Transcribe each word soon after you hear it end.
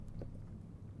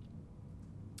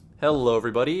Hello,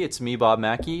 everybody. It's me, Bob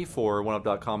Mackey, for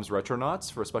OneUp.com's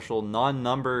Retronauts for a special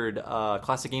non-numbered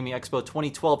Classic Gaming Expo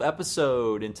 2012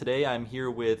 episode. And today I'm here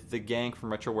with the gang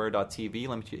from Retroware.tv.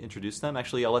 Let me introduce them.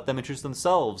 Actually, I'll let them introduce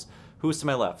themselves. Who's to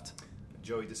my left?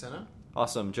 Joey DeSena.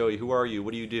 Awesome. Joey, who are you?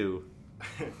 What do you do?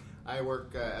 I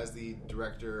work as the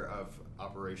Director of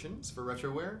Operations for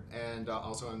Retroware, and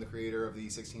also I'm the creator of the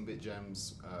 16-Bit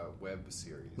Gems web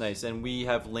series. Nice. And we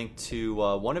have linked to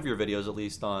one of your videos, at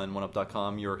least on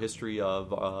OneUp.com, your history of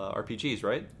RPGs,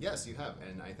 right? Yes, you have,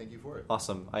 and I thank you for it.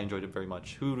 Awesome. I enjoyed it very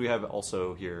much. Who do we have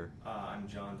also here? I'm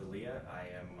John D'Elia.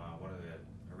 I am one of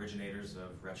the originators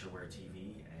of Retroware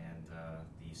TV and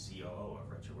the COO of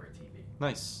Retroware TV.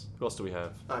 Nice. Who else do we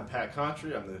have? I'm Pat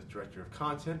Contry. I'm the Director of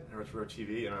Content at Retroware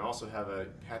TV, and I also have a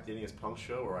Pat the NES Punk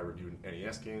Show where I review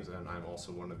NES games, and I'm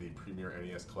also one of the premier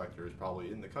NES collectors probably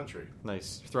in the country.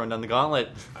 Nice. You're throwing down the gauntlet.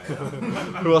 I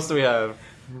am. Who else do we have?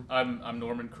 I'm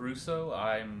Norman Caruso.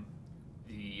 I'm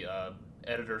the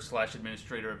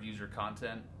editor/administrator of user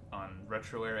content on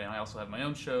Retroware, and I also have my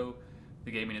own show,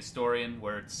 The Gaming Historian,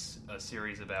 where it's a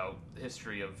series about the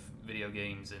history of video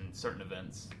games and certain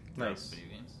events. Nice. Video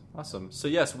games. Awesome. So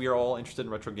yes, we are all interested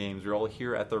in retro games. We're all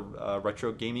here at the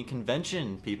Retro Gaming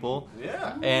Convention, people.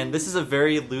 Yeah. And this is a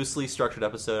very loosely structured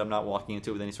episode. I'm not walking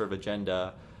into it with any sort of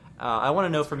agenda. I want to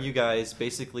know from you guys,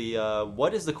 basically,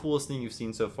 what is the coolest thing you've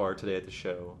seen so far today at the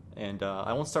show? And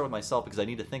I won't start with myself because I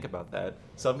need to think about that.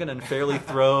 So I'm going to unfairly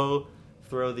throw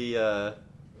the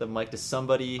mic to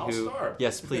somebody who... I'll start.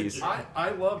 Yes, please. I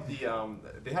love the...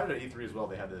 they had it at E3 as well.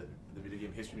 They had the Video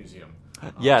Game History Museum.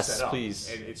 Yes, set up.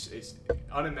 please. And it's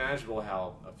unimaginable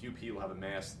how a few people have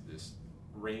amassed this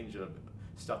range of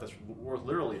stuff that's worth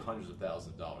literally hundreds of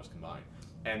thousands of dollars combined.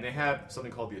 And they had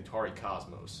something called the Atari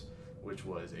Cosmos, which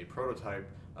was a prototype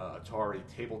Atari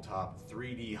tabletop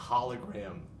 3D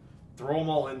hologram. Throw them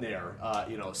all in there,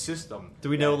 system. Do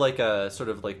we know like a sort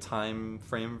of like time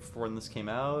frame for when this came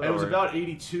out? It was about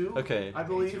 82, Okay. I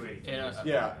believe. 82,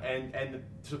 83. Yeah, and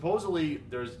supposedly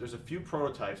there's a few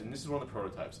prototypes, and this is one of the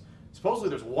prototypes. Supposedly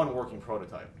there's one working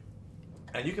prototype,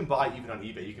 and you can buy even on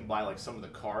eBay. You can buy like some of the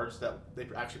cards that they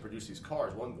actually produce these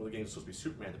cards. One of the games is supposed to be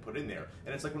Superman to put in there,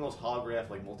 and it's like one of those holograph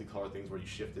like multicolor things where you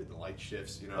shift it and the light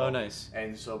shifts. Oh, nice.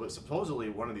 And so, but supposedly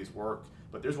one of these worked.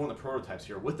 But there's one of the prototypes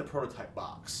here with the prototype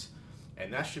box.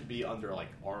 And that should be under like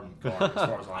armed guard as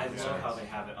far as I I'm love how concerned. they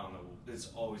have it on the... It's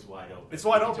always wide open. It's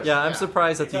wide open. Yeah, I'm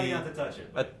surprised They at tell you not to touch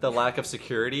it. at the lack of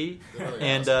security. Really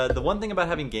And the one thing about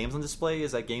having games on display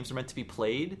is that games are meant to be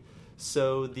played.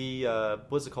 So the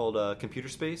what's it called? Computer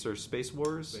Space or Space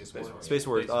Wars? Space Wars. Space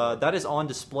Wars. That is on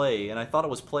display, and I thought it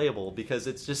was playable because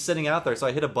it's just sitting out there. So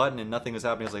I hit a button and nothing was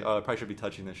happening. I was like, oh, I probably should be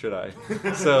touching this, should I?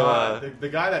 So the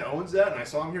guy that owns that, and I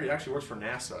saw him here, he actually works for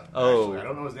NASA. Oh. Actually. I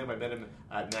don't know his name. I met him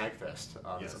at MagFest. Yes. So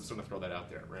I'm just going to throw that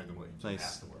out there randomly. nice.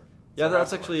 Has to work. Yeah, So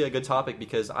that's that's actually a good topic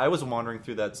because I was wandering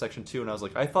through that section too, and I was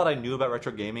like, I thought I knew about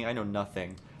retro gaming. I know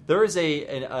nothing. There is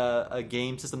a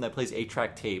game system that plays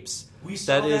 8-track tapes. We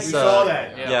saw that. We saw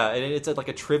that. Yeah, and it's like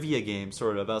a trivia game,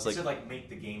 sort of. I was They like, should make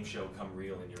the game show come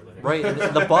real in your living room. right,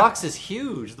 and the box is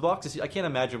huge. The box is. I can't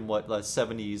imagine what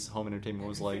 70s home entertainment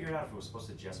was Have you like. figured out if it was supposed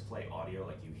to just play audio,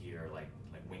 like you hear like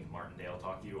Wink Martindale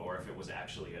talk to you, or if it was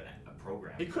actually a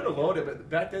program. He could have loaded, but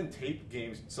back then tape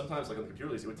games, sometimes like on the computer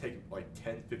release, it would take like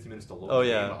 10, 15 minutes to load Oh, the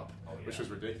yeah. game up, Oh, yeah. which was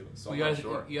ridiculous. So Well, I'm you not gotta,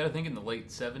 sure. you gotta think in the late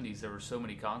 70s there were so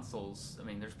many consoles. I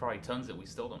mean, there's probably tons that we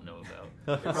still don't know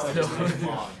about. They probably just made it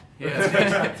long.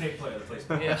 Yeah. Tape player that plays.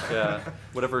 Yeah. Yeah,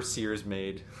 whatever Sears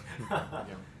made.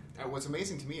 And what's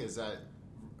amazing to me is that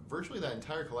virtually that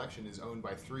entire collection is owned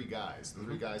by three guys. The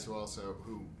three guys who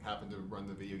happen to run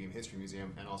the Video Game History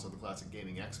Museum and also the Classic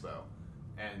Gaming Expo.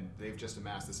 And they've just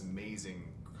amassed this amazing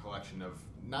collection of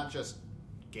not just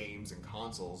games and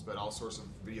consoles, but all sorts of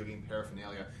video game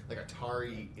paraphernalia, like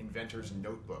Atari inventors'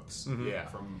 notebooks Yeah.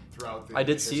 from throughout the I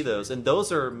did see history. those, and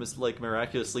those are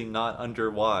miraculously not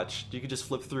underwatched. You could just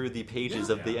flip through the pages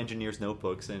Yeah. of the engineers'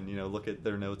 notebooks and look at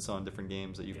their notes on different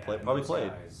games that you've Yeah, and probably those played.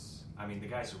 Guys, I mean, the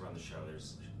guys who run the show,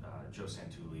 there's Joe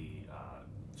Santulli,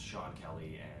 Sean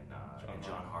Kelly, and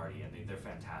John Hardy, and they're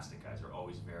fantastic guys. They're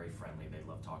always very friendly. They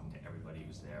love talking to everybody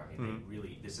who's there. I mean, they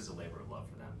really, this is a labor of love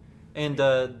for them. And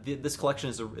this collection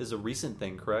is a recent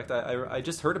thing, correct? I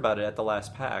just heard about it at the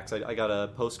last PAX. I got a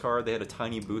postcard. They had a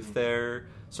tiny booth there,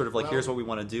 sort of like, Well- here's what we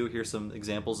want to do. Here's some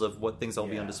examples of what things that'll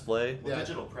be on display. Well, Yeah.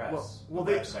 Digital Press, Well,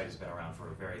 the they- website has been around for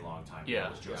a very long time. Yeah.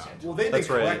 That was Joe Santulli. Well, they've been That's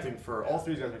right. collecting for, all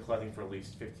three of these guys have been collecting for at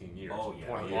least 15 years. Oh, yeah.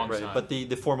 20 Long years. time. Right, but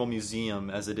the formal museum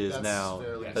as it is That's now,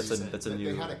 fairly Yes. that's a recent. that's a They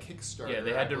new. had a Kickstarter. Yeah,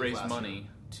 they I had to believe, raise last money year.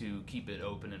 to keep it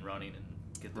open and running. And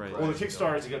get the Right. Well, the project Kickstarter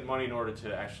going. is to get money in order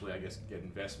to actually, I guess, get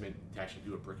investment to actually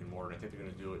do a brick and mortar. I think they're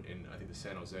going to do it in, I think, the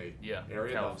San Jose area. That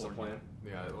was the California. plan.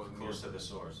 Yeah, well, Close to the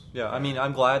source. Yeah, I mean,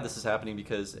 I'm glad this is happening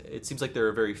because it seems like there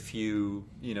are very few,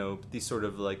 these sort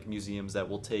of like museums that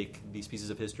will take these pieces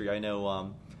of history. I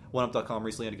know OneUp.com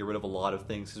recently had to get rid of a lot of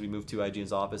things because we moved to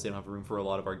IGN's office. They don't have room for a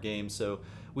lot of our games, so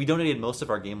we donated most of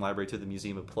our game library to the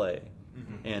Museum of Play,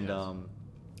 and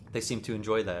they seem to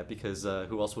enjoy that because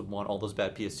who else would want all those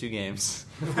bad PS2 games?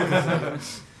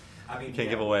 I mean, Can't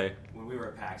give away. When we were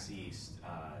at PAX East,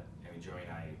 Joey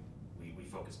and I, we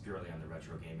focused purely on the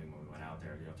retro gaming when we went out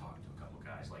there. Talking to a couple of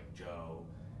guys like Joe,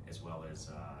 as well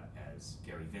as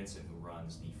Gary Vincent, who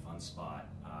runs the Fun Spot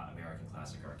American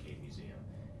Classic Arcade Museum.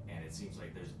 And it seems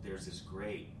like there's this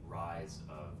great rise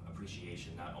of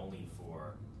appreciation not only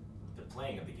for the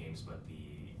playing of the games, but the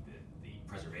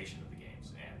preservation of the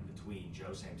games. And between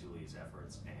Joe Santuli's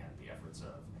efforts and the efforts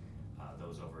of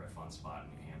those over at Fun Spot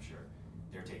in New Hampshire,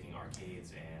 they're taking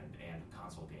arcades and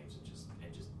console games and just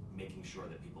making sure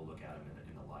that people look at them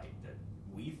in the light that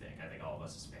I think all of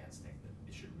us as fans think that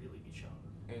it should really be shown.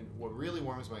 And what really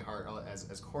warms my heart,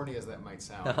 as corny as that might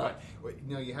sound, but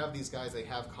you have these guys, they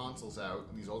have consoles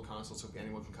out, these old consoles, so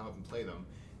anyone can come up and play them.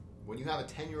 When you have a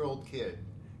 10-year-old kid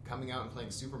coming out and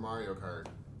playing Super Mario Kart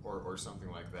or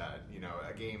something like that,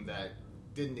 a game that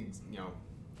didn't,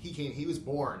 he was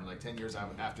born like 10 years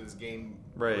after this game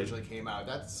originally came out.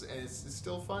 It's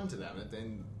still fun to them. And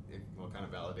then it kind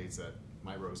of validates that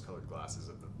my rose-colored glasses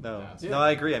of the past. No, I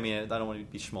agree. I mean, I don't want to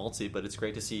be schmaltzy, but it's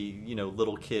great to see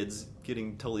little kids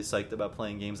getting totally psyched about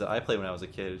playing games that I played when I was a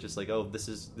kid. It's just like, oh, this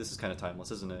is kind of timeless,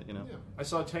 isn't it? Yeah. I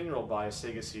saw a 10-year-old buy a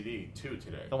Sega CD too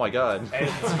today. Oh my god! And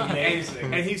it's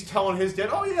amazing. And he's telling his dad,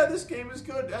 "Oh yeah, this game is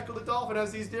good. Echo the Dolphin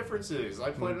has these differences.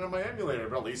 I played it on my emulator,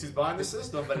 but at least he's buying the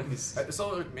system." But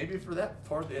so maybe for that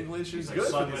part, the emulation is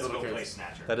good for these little kids.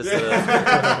 That is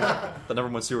the number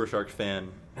one Sewer Shark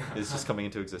fan is just coming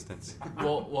into existence.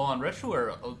 Well, on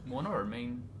Retroware, one of our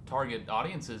main target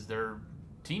audiences, they're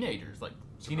teenagers, like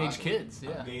teenage kids.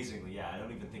 Yeah. Amazingly, yeah. I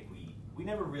don't even think we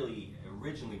never really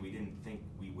originally we didn't think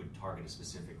we would target a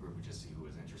specific group and just see who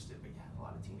was interested. But yeah, a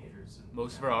lot of teenagers. And,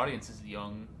 Most of our audience is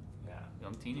young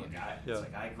teenagers. It's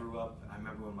like I grew up. I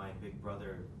remember when my big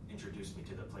brother introduced me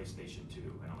to the PlayStation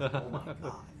 2, and I'm like, oh my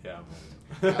god.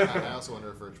 Yeah. I also wonder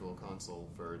if Virtual Console,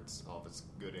 for all of its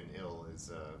good and ill,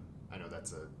 is I know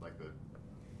that's like the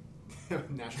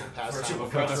national pastime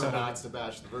of Retronauts to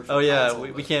bash the Virtual Oh yeah,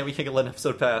 Console, we can't let an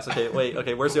episode pass. Okay, wait.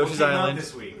 Okay, where's Yoshi's What came out Island?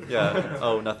 this week? Yeah.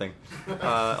 Oh, nothing.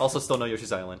 Also, still no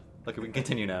Yoshi's Island. Okay, we can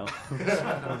continue now.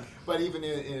 But even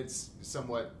in its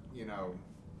somewhat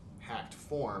hacked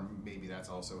form, maybe that's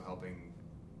also helping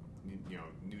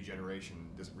new generation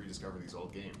just rediscover these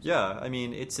old games. Yeah, I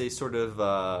mean, it's a sort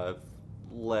of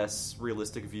less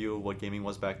realistic view of what gaming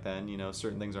was back then.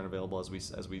 Certain things aren't available as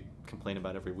we complain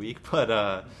about every week,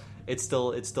 but it's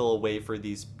still a way for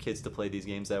these kids to play these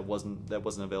games that wasn't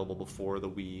available before the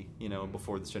Wii.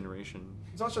 Before this generation.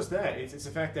 It's not just that. It's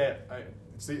the fact that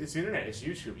it's the internet. It's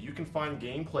YouTube. You can find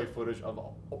gameplay footage of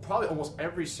probably almost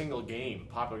every single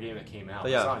popular game that came out.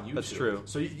 Yeah, it's on YouTube. that's true.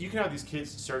 So you can have these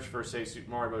kids search for, say,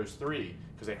 Super Mario Bros. 3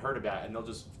 because they heard about it, and they'll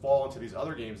just fall into these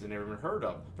other games they never even heard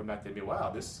of from back then. Be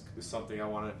wow, this is something I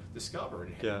want to discover.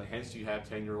 And hence you have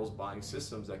 10-year-olds buying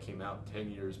systems that came out 10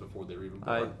 years before they were even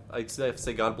born. I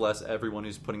say God bless everyone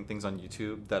who's putting things on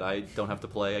YouTube that I don't have to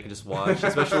play. I can just watch.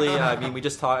 Especially,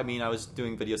 I was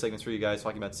doing video segments for you guys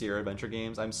talking about Sierra Adventure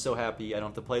games. I'm so happy I don't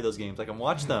have to play those games. I can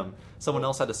watch them. Someone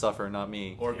else had to suffer, not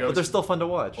me. But they're still fun to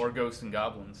watch. Or Ghosts and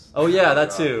Goblins. Oh yeah,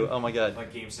 that too. Oh my god.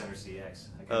 Like Game Center CX.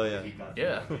 Oh, yeah.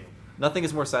 Yeah. Nothing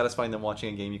is more satisfying than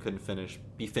watching a game you couldn't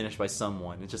be finished by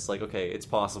someone. It's just like, okay, it's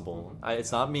possible.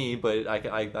 It's not me, but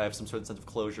I have some sort of sense of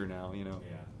closure now. Yeah.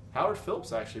 Howard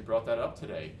Phillips actually brought that up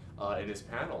today in his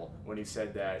panel when he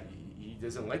said that he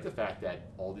doesn't like the fact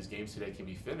that all these games today can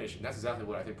be finished, and that's exactly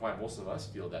what I think probably most of us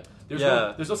feel, that there's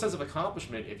no sense of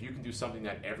accomplishment if you can do something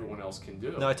that everyone else can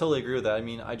do. No, I totally agree with that. I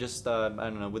mean, I just I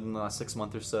don't know, within the last 6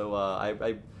 months or so,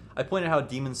 I pointed out how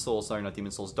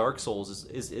Dark Souls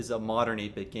is a modern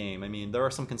 8-bit game. I mean, there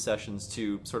are some concessions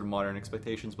to sort of modern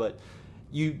expectations, but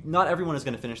not everyone is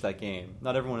going to finish that game.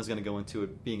 Not everyone is going to go into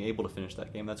it being able to finish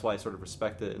that game. That's why I sort of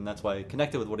respect it, and that's why I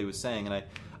connected with what he was saying. And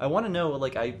I want to know,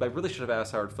 like, I really should have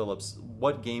asked Howard Phillips,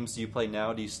 what games do you play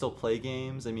now? Do you still play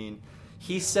games? I mean,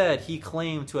 he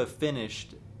claimed to have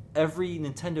finished every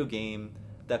Nintendo game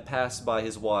that passed by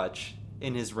his watch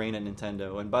in his reign at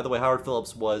Nintendo. And by the way, Howard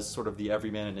Phillips was sort of the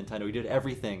everyman at Nintendo. He did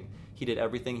everything.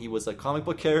 He was a comic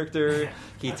book character.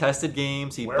 He tested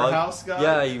games. Warehouse guy?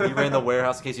 Yeah, he ran the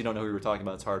warehouse. In case you don't know who we were talking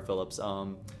about, it's Howard Phillips.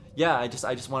 yeah, I just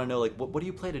want to know, like, what do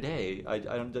you play today? I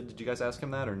don't. Did you guys ask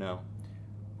him that or no?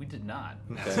 We did not.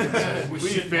 Okay. We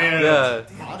failed.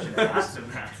 Yeah.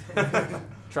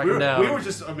 Track him down. We were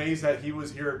just amazed that he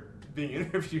was here being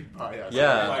interviewed by us.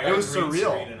 Yeah. Like, it was a green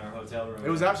surreal. screen in our hotel room. It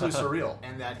was absolutely surreal.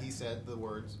 And that he said the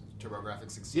words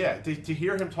TurboGrafx 16. Yeah, to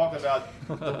hear him talk about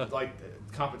like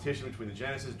competition between the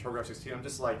Genesis and TurboGrafx 16, I'm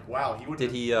just like, wow, he would.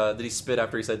 Did he spit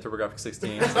after he said TurboGrafx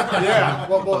 16 Yeah,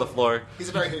 on the floor? He's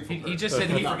a very hateful person. He just said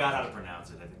He he forgot how to pronounce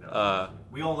it. I think that was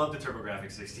we all love the TurboGrafx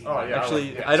 16. Oh, yeah.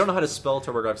 Actually, yes. I don't know how to spell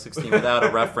TurboGrafx 16 without a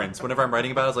reference. Whenever I'm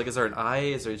writing about it, I was like, is there an I?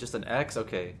 Is there just an X?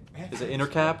 Okay. Is it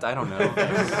intercapped? I don't know.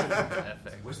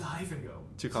 Where's the hyphen go?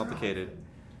 Too complicated.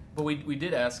 But we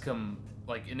did ask him,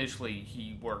 like, initially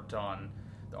he worked on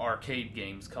the arcade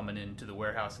games coming into the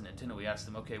warehouse in Nintendo. We asked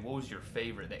him, okay, what was your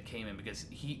favorite that came in? Because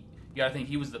you gotta think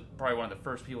he was probably one of the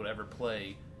first people to ever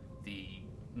play the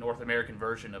North American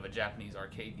version of a Japanese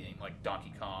arcade game, like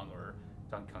Donkey Kong or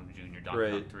Donkey Kong Jr.,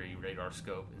 Donkey Kong 3, Radar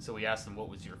Scope. And so we asked him, what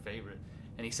was your favorite?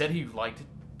 And he said he liked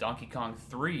Donkey Kong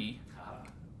 3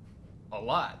 a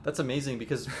lot. That's amazing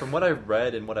because from what I've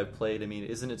read and what I've played, I mean,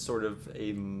 isn't it sort of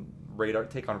a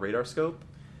take on Radar Scope?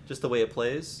 Just the way it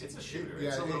plays? It's a shooter. Yeah,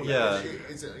 It's a little yeah.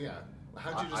 yeah.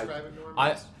 How'd you describe it, Norm?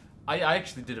 I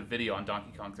actually did a video on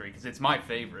Donkey Kong 3 because it's my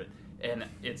favorite. And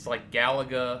it's like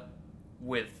Galaga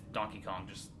with Donkey Kong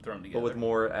just thrown together. But with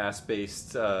more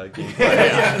ass-based gameplay.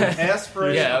 Ass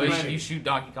spray. Yeah, I mean, you shoot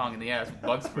Donkey Kong in the ass with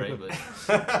bug spray, but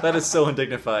That is so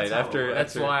undignified.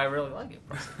 that's why I really like it.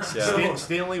 Yeah.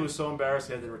 Stanley was so embarrassed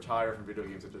he had to retire from video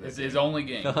games after that. It's his only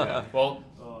game. Yeah. Well,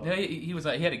 yeah, he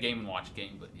had a Game & Watch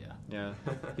game, but yeah. Yeah.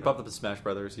 He popped up in Smash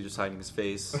Brothers. He's just hiding his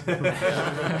face.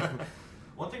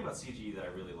 One thing about CGE that I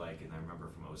really like, and I remember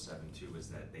from 07 too, is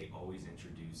that they always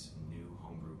introduce new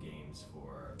homebrew games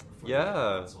for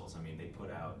Yeah. consoles. I mean, they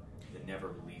put out the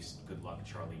never-released Good Luck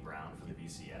Charlie Brown for the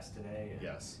VCS today. And,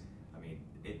 Yes. I mean,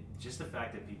 just the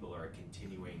fact that people are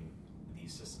continuing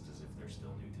these systems as if they're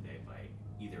still new today by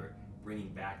either bringing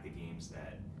back the games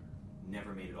that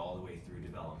never made it all the way through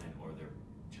development, or they're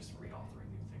just reauthoring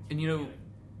new things. And you know,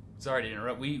 sorry to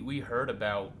interrupt. We heard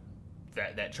about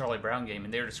that Charlie Brown game,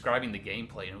 and they were describing the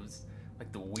gameplay, and it was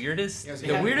like the weirdest, Yeah, so They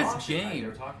had an weirdest auction, right? They game.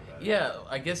 were talking about it. Yeah,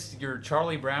 I guess you're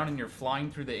Charlie Brown and you're flying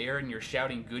through the air and you're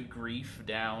shouting "good grief"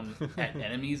 down at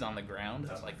enemies on the ground.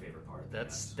 That's Like my favorite part.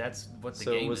 that's what the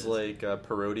So game it was is. like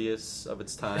parodious of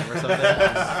its time or something?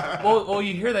 well,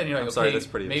 you hear that and you're like, I'm okay, sorry, that's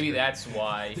pretty maybe obscure. that's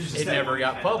why There's just it that never one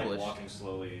got guy, like, published. walking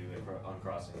slowly,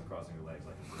 crossing your legs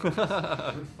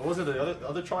like. What was it? The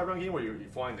other Charlie Brown game where you're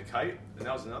flying the kite, and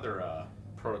that was another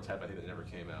prototype I think that never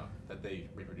came out. That they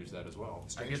reproduced that as well.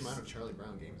 Strange guess- amount of Charlie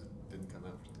Brown games that didn't come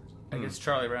out for some reason. I guess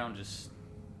Charlie Brown just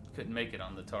couldn't make it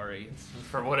on the Atari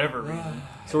for whatever reason.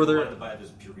 So were there wanted to buy this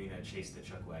Purina Chase the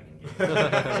Chuck Wagon game.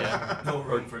 Yeah. No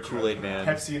room for Kool-Aid Charlie Man?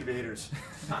 Pepsi Invaders.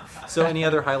 So any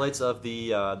other highlights of the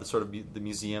sort of the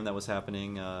museum that was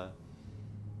happening on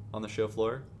the show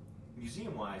floor?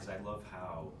 Museum-wise, I love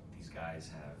how these guys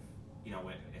have,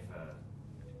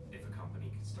 if a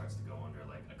company starts to go under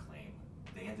like Acclaim,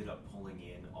 they ended up pulling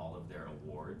in all of their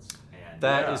awards. And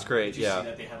That is great. Did you yeah. see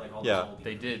that they had like all Yeah. those old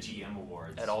They did. GM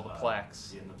awards At all the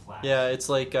plaques. In the plaques. Yeah, it's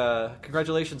like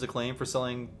congratulations, Acclaim, for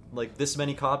selling like this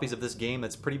many copies of this game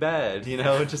that's pretty bad. You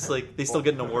know, just like they still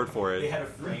get an award for They it. had a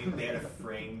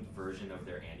framed version of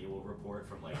their annual report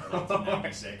from like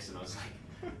 1996, and I was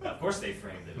like, of course they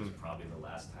framed it. It was probably the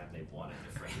last time they wanted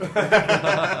to frame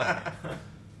it.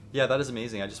 Yeah, that is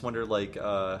amazing. I just wonder, like,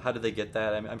 how did they get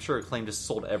that? I'm sure Acclaim just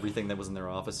sold everything that was in their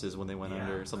offices when they went Yeah.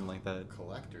 under, or something like that.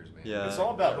 Collectors, man. Yeah. It's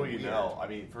all about who you Weird. know. I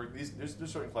mean, for these, there's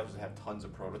certain collectors that have tons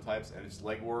of prototypes, and it's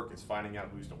legwork. It's finding out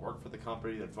who's to work for the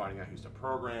company, then finding out who's to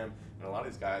program. And a lot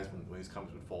of these guys, when these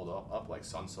companies would fold up like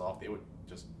Sunsoft, they would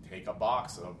just take a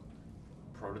box of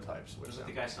prototypes. There's With like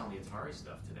them. the guy selling the Atari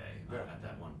stuff today at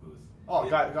that one booth. Oh,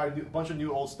 a bunch of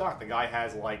new old stock. The guy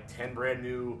has like 10 brand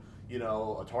new,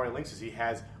 Atari Lynxes. He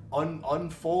has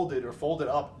unfolded or folded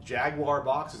up Jaguar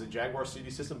boxes and Jaguar CD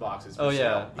system boxes. For Oh sale.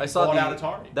 yeah, He I saw bought out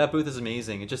Atari. that booth is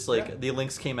amazing. It just like Yeah. the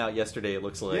Lynx came out yesterday. It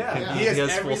looks like Yeah, he has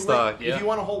every full stock. Lynx. If you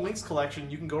want a whole Lynx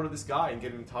collection, you can go to this guy and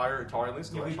get an entire Atari Lynx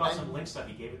Yeah, we collection. bought some Lynx stuff.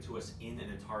 He gave it to us in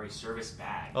an Atari service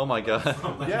bag. Oh my god!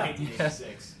 From like Yeah.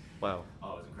 1986. Wow.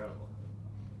 Oh, it was incredible.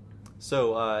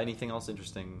 So anything else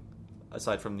interesting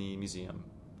aside from the museum?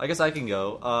 I guess I can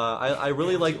go. I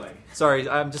really What like. you like? Sorry,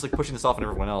 I'm just like pushing this off on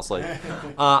everyone else. Like,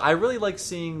 I really like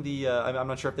seeing the. I'm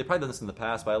not sure if they've probably done this in the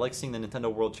past, but I like seeing the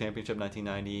Nintendo World Championship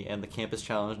 1990 and the Campus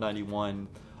Challenge 91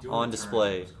 Doing on the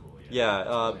display. tournament was cool, Yeah, That's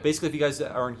cool. basically, if you guys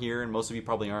aren't here, and most of you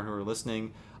probably aren't who are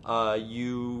listening,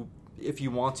 if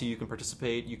you want to, you can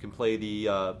participate. You can play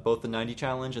the both the 90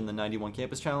 challenge and the 91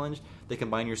 campus challenge. They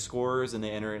combine your scores and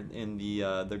they enter in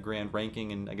the grand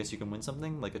ranking, and I guess you can win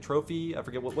something like a trophy. I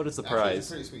forget what is the prize. It's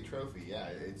a pretty sweet trophy. Yeah,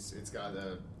 it's got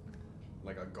a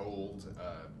gold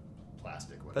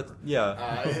plastic whatever.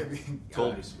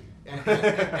 Gold. Gold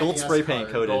Gold spray paint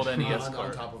coated. Gold NES on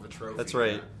card. top of a trophy. That's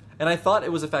right. Yeah. And I thought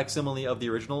it was a facsimile of the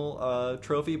original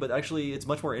trophy, but actually it's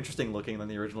much more interesting looking than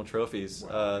the original trophies.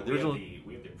 Well, The original. we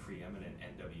have the preeminent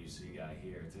NWC guy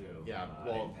here too. Yeah,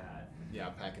 and Pat. Yeah,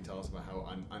 Pat can tell us about how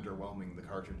underwhelming the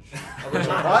cartridge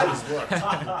cartridges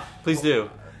looked. Please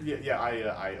do. Yeah.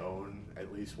 I own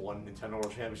at least one Nintendo World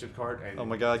Championship card. And Oh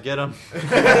my God, get them!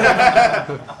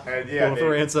 and yeah, Going for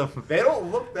ransom. They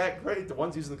don't look that great. The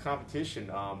ones used in the competition,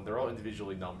 they're all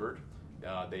individually numbered.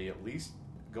 They at least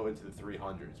go into the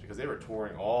 300s because they were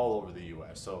touring all over the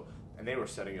U.S. And they were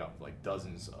setting up like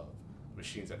dozens of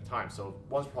machines at a time. So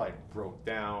ones probably broke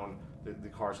down the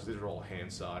cars because these were all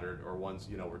hand soldered, or ones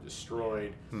were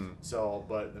destroyed. So,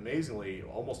 but amazingly,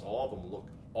 almost all of them look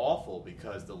awful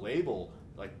because the label,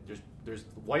 like there's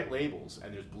white labels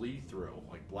and there's bleed through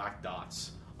like black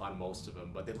dots on most of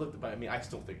them, but they look. I mean, I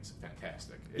still think it's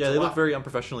fantastic. They look very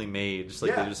unprofessionally made. Just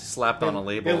like they just slapped on a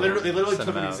label. They literally sent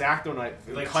took an them out. X-Acto knife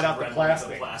and Like cut out the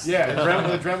Dremelled plastic. Yeah,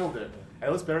 they Dremeled it. And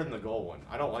it looks better than the gold one.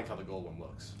 I don't like how the gold one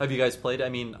looks. Have you guys played? I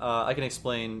mean, I can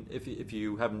explain if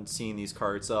you haven't seen these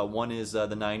cards. One is the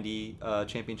 90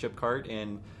 championship card,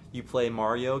 and you play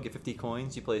Mario, get 50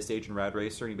 coins. You play a stage in Rad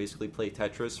Racer, and you basically play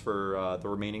Tetris for the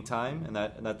remaining time. And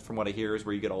that, from what I hear, is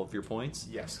where you get all of your points.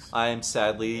 Yes. I am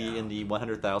sadly in the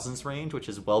 100,000s range, which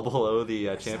is well below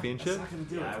the championship. That's not going to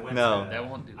do it. That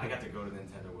won't do I it. got to go to the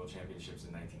Nintendo World Championships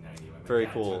in 1990. My Very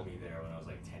dad cool. took me there when I was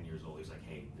like 10 years old. He was like,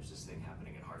 "Hey, there's this thing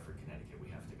happening in Hartford, Connecticut. We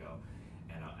have to go."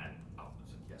 And I was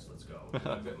like, "Yes, let's go."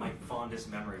 But my fondest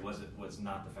memory was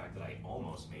not the fact that I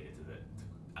almost made it to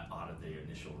out of the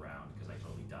initial round because I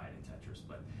totally died in Tetris,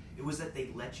 but it was that they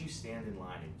let you stand in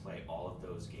line and play all of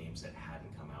those games that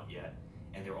hadn't come out yet,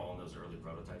 and they're all in those early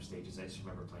prototype stages. I just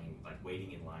remember playing, like,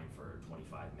 waiting in line for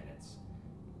 25 minutes,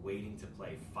 waiting to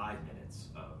play 5 minutes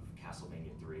of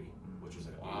Castlevania 3, which was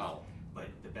an Wow. But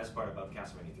the best part about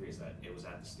Castlevania 3 is that it was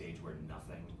at the stage where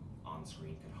nothing on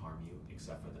screen could harm you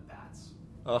except for the bats.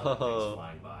 Things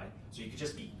flying by. So you could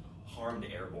just be harmed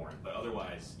airborne, but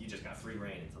otherwise you just got free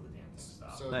reign until the damn thing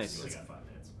stopped. So Nice. You only got 5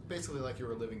 minutes. Basically, like you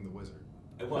were living the wizard.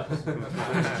 It was. It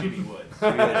was Jimmy Woods.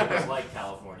 It was like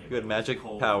California. You had but it was magic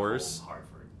cold, powers. cold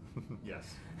Hartford.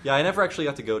 Yes. Yeah, I never actually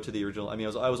got to go to the original. I mean,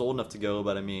 I was old enough to go,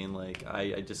 but I mean, like,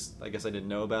 I guess I didn't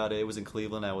know about it. It was in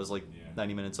Cleveland. I was like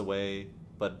 90 minutes away.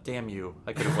 But damn you,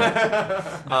 I could have went.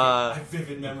 I have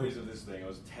vivid memories of this thing. I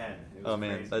was 10. It was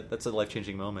crazy. That's a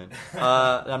life-changing moment.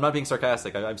 I'm not being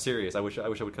sarcastic. I'm serious. I wish I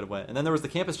could have went. And then there was the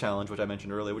campus challenge, which I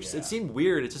mentioned earlier, which it seemed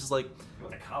weird. It's just like, You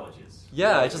went to colleges.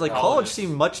 yeah, it's just like college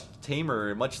seemed much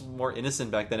tamer, much more innocent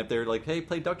back then. If they're like, hey,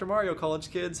 play Dr. Mario, college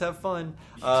kids, have fun.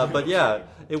 But yeah,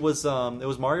 it was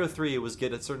Mario 3. It was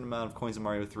get a certain amount of coins in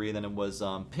Mario 3, and then it was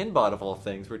Pinbot of all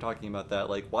things. We were talking about that.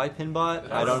 Like, why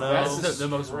Pinbot? I don't know. That's the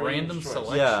most random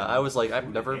selection. Yeah, I was like, I've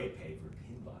never. Pay for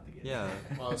Pinbot to get Yeah.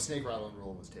 Well, Snake Rattle and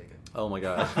Roll was taken. Oh my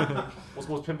god. Was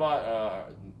Pinbot?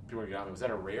 People were getting on me. Was that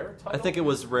a rare title? I think it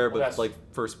was rare, Well, but that's- like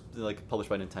first like published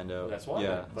by Nintendo. That's why.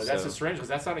 Yeah. But that's so- just strange because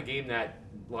that's not a game that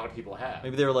a lot of people have.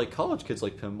 Maybe they were like college kids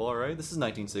like pinball, right? This is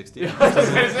 1960. I was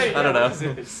gonna say, I don't yeah, what know.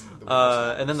 is this?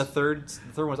 And then the third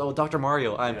one was Dr.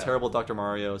 Mario. I'm Yeah. terrible at Dr.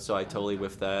 Mario, so I totally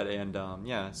whiffed that. And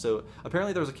yeah, so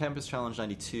apparently there was a Campus Challenge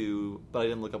 '92, but I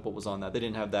didn't look up what was on that. They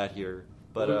didn't have that here.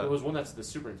 But there was one that's the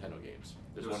Super Nintendo games.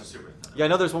 There's There was one a Super Nintendo. yeah, I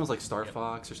know there's one with like Star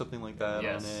Fox or something like that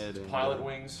Yes. on it. and, Pilot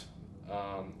Wings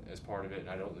as part of it, and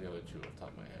I don't know the other two off the top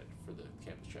of my head for the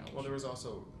Campus Challenge. Well, there was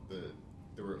also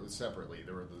there were separately.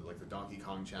 There were the Donkey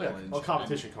Kong Yeah, challenge. well,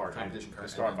 competition card. Competition card. The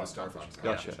Star and then Fox the Star competition Fox.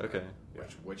 card. Gotcha. competition Okay.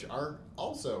 card, which are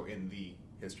also in the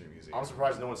History Museum. I'm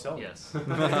surprised no one's selling Yes.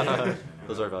 it.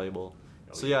 Those are valuable.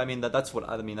 So yeah, I mean that's what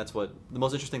that's what the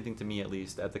most interesting thing to me, at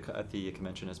least at the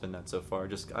convention, has been that so far.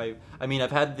 Just I've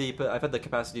had the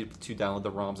capacity to download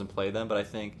the ROMs and play them, but I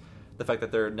think the fact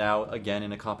that they're now again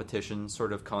in a competition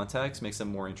sort of context makes them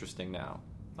more interesting now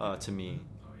to me.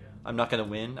 Oh, yeah. I'm not going to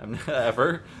win, I'm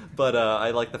ever, but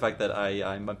I like the fact that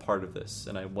I'm a part of this,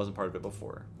 and I wasn't part of it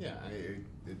before. Yeah,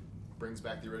 it brings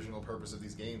back the original purpose of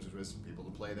these games, which was people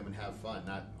to play them and have fun,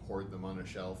 not hoard them on a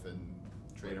shelf and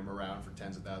trade them around for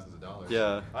tens of thousands of dollars.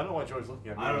 Yeah. I don't know why Joey's looking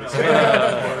at me. I don't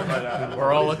know. But,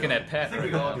 We're all looking at I Pat think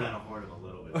right we all now. kind of hoard them a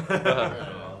little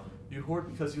bit. You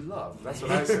hoard because you love. That's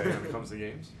what I say when it comes to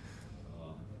games.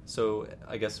 So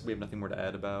I guess we have nothing more to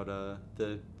add about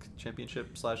the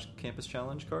championship / campus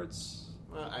challenge cards.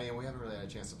 Well, we haven't really had a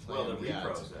chance to play Well, the them yet.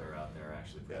 repros that are out there are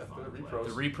actually pretty fun. the to play. repros.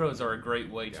 The repros are a great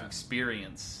way to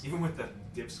experience. Even with the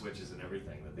dip switches and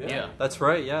everything. That they Yeah. have. That's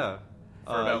right. Yeah.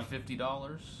 For about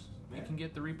 $50, you can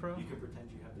get the repro. You can pretend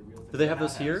you have the real thing. Do they have Now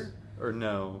those here or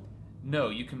no? No,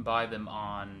 you can buy them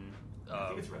on I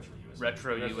think it's Retro USB.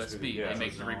 Retro Retro USB. yeah. They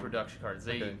make the Zone. reproduction cards.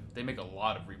 Okay. They make a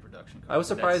lot of reproduction cards. I was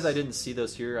surprised I That's- didn't see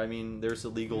those here. I mean, there's a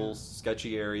legal,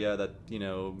 sketchy area that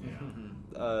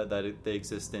they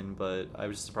exist in, but I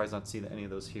was surprised not to see any of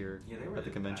those here Yeah, they were at the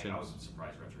convention. I was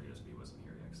surprised Retro USB wasn't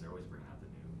here yet because they're always bringing out the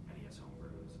new NES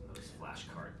homebrews and those flash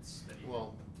carts that you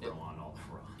can throw on all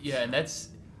the ROMs. Yeah, and that's.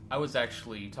 I was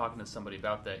actually talking to somebody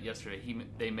about that yesterday.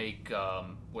 They make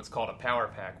what's called a power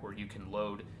pack, where you can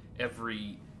load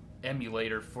every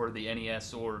emulator for the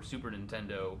NES or Super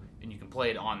Nintendo, and you can play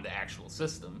it on the actual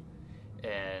system.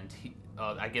 And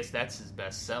I guess that's his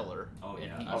best seller. Oh, And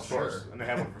yeah. he- Of course, and they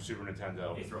have one for Super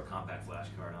Nintendo. They throw a compact flash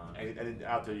card on. And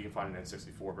out there you can find an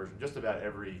N64 version. Just about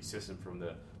every system from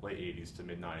the late 80s to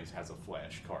mid 90s has a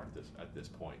flash card at this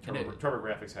point. And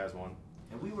TurboGrafx has one.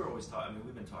 And we were always talking. I mean,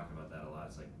 we've been talking about that a lot.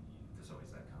 It's like there's always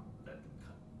that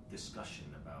discussion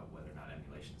about whether or not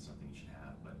emulation is something you should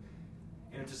have. But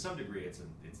to some degree, it's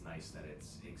nice that it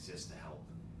exists to help.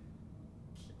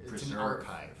 It's an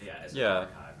archive. Yeah, it's Yeah. an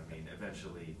archive. I mean,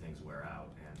 eventually things wear out,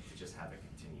 and to just have it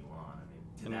continue on. I mean,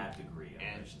 to that degree,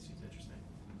 emulation seems interesting.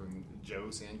 From Joe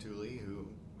Santulli, who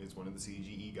is one of the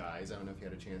CGE guys. I don't know if you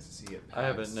had a chance to see it. I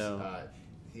haven't, no.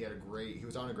 He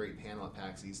was on a great panel at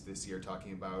PAX East this year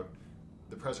talking about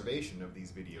the preservation of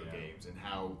these video games and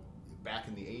how back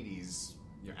in the 80s,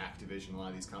 Activision, a lot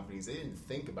of these companies, they didn't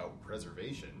think about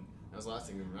preservation. That was the last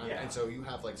thing they were. Yeah. And so you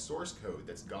have like source code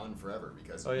that's gone forever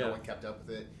because no one kept up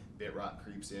with it. Bit rot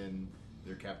creeps in.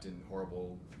 They're kept in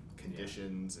horrible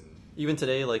conditions and Even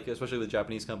today, like especially with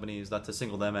Japanese companies, not to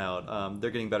single them out,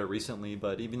 they're getting better recently.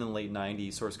 But even in the late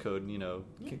 '90s, source code,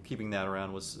 keeping that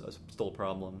around was still a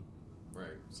problem. right.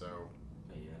 So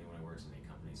Anyone who works in any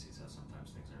company sees how sometimes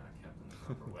things are not kept in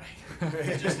the proper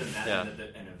way. Just imagine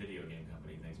that in a video game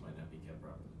company, things might not be kept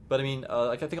properly. But I mean,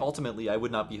 I think ultimately, I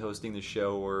would not be hosting the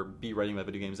show or be writing my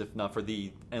video games if not for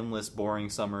the endless, boring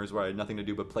summers where I had nothing to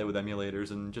do but play with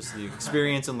emulators and just the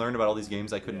experience and learn about all these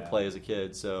games I couldn't play as a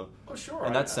kid. So, sure.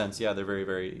 in that sense, they're very,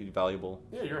 very valuable.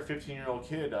 Yeah, you're a 15-year-old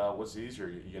kid. What's easier?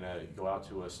 You're going to go out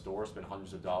to a store, spend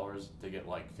hundreds of dollars to get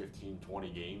like 15, 20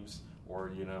 games, or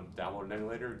download an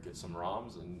emulator, get some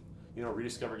ROMs, and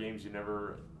rediscover games you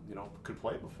never could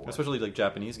play before. Especially like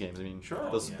Japanese games. I mean, Sure.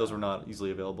 those were not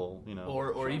easily available.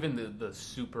 Or even the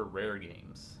super rare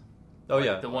games. Oh Like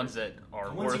yeah, the ones that are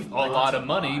The ones worth you a want lot to of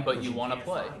money, buy, but you want to can't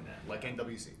play. find them. like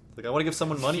NWC, like I want to give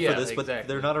someone money Yeah, for this, but exactly.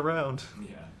 they're not around.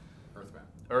 Yeah. Earthbound.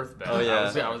 Earthbound. Oh,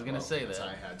 yeah. I was going to say That's that.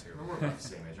 how I had to. We're about the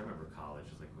same age. I remember college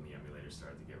was like when the emulators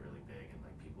started to get really big, and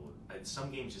like people, some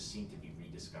games just seemed to be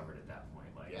rediscovered at that point.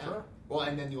 Like, Yeah. Sure. Well,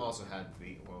 and then you also had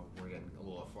we're getting a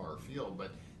little far afield,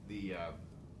 but the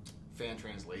fan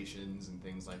translations and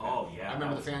things like that. Oh, yeah, I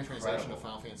remember that the fan was translation of incredible.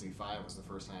 Final Fantasy V was the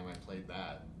first time I played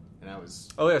that, and I was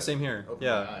Oh yeah, same here. opened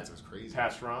Yeah, my eyes. It was crazy.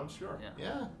 Patch ROMs, sure. Yeah.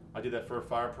 Yeah. I did that for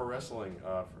Fire Pro Wrestling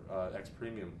for X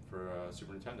Premium for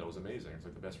Super Nintendo. It was amazing. It's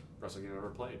like the best wrestling game I've ever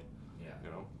played. yeah,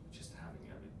 just having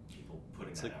people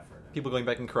putting It's that like effort. in. people going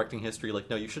back and correcting history. Like,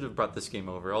 no, you should have brought this game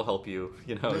over. I'll help you.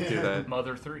 Do that.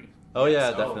 Mother 3. Oh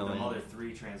yeah, The definitely. Mother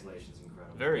 3 translation's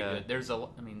incredible. Very Yeah. good.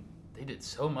 They did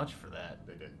so much for that.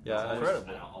 They did. Yeah, It's incredible.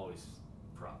 And I'll always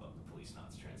prop up the Police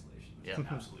Knots translation. Which Yeah. is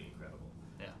absolutely incredible.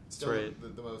 Yeah. Still,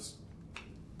 right. the most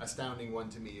astounding one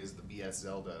to me is the BS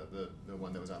Zelda, the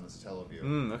one that was on the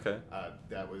Satellaview. Okay.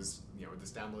 That was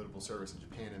this downloadable service in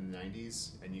Japan in the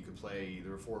 90s, and you could play.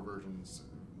 There were 4 versions,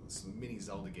 some mini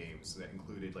Zelda games that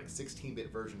included like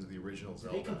 16-bit versions of the original Did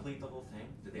Zelda. they complete the whole thing?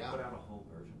 Did they Yeah. put out a whole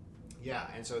version? Yeah,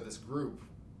 and so this group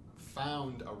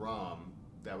found a ROM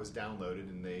that was downloaded,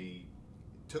 and they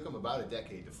took them about a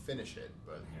decade to finish it,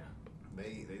 but Yeah.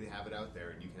 they have it out there,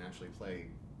 and you can actually play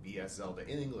BS Zelda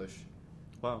in English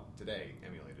Wow. today,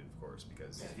 emulated, of course,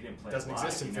 because Yeah, if you didn't play it doesn't it live,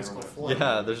 exist in you never physical would've- form.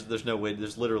 Yeah, there's no way.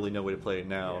 There's literally no way to play it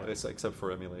now, Yeah. except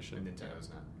for And emulation. Nintendo's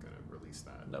not going to release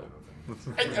that. No. I don't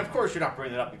think. And of course, you're not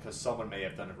bringing it up because someone may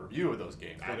have done a review of those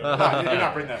games. I You're don't not, know. you're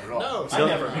not bringing that at all. No, I You'll-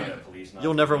 never made a Police Knots.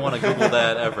 You'll never want to Google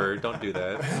that ever. Don't do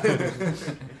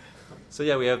that. So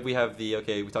yeah, we have the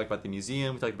we talked about the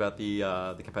museum. We talked about the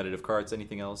competitive carts.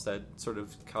 Anything else that sort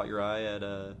of caught your eye at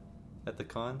the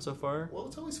con so far? Well,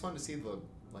 it's always fun to see the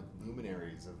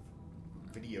luminaries of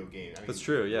video games. I mean, That's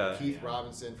true, yeah. Keith Yeah.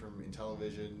 Robinson from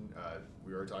Intellivision.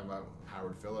 We were talking about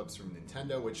Howard Phillips from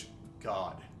Nintendo, which,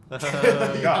 God, God,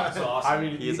 That's awesome. I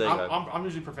mean, He is a guy. I'm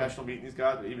usually professional meeting these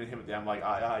guys, but even him, I'm like,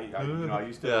 I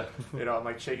used to, I'm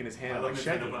like shaking his hand. I I'm like like,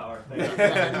 Nintendo shaking. Power.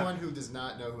 Anyone who does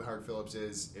not know who Howard Phillips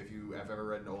is, if you have ever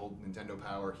read an old Nintendo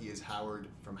Power, he is Howard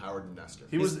from Howard and Nestor.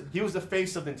 He was the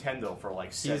face of Nintendo for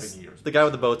like 7 years. The guy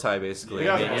with the bow tie, basically.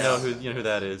 Yeah. I mean, you know who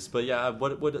that is. But yeah,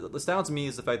 what astounds me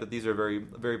is the fact that these are very,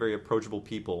 very, very approachable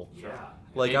people. Yeah.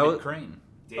 Like David Crane.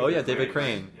 David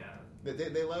Crane. Yeah.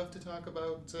 They love to talk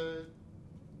about,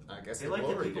 I guess, They the like that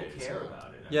glory people days, care yeah.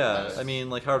 about it. Yeah, I mean,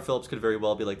 like Howard Phillips could very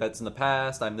well be like, that's in the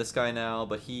past. I'm this guy now,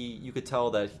 but you could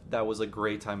tell that was a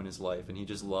great time in his life, and he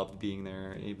just loved being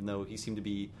there, even though he seemed to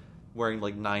be wearing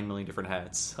like 9 million different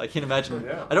hats. I can't imagine.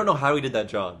 Yeah. I don't know how he did that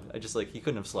job. I just he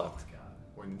couldn't have Oh slept. my god.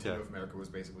 When Nintendo of America was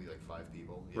basically like 5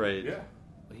 people. Right. Yeah.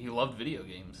 He loved video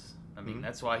games. I mean,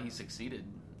 that's why he succeeded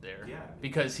there. Yeah.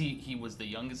 Because he was the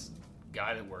youngest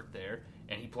guy that worked there,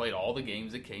 and he played all the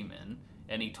games that came in,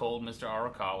 and he told Mr.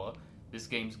 Arakawa, this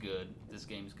game's good, this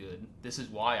game's good, this is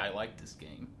why I like this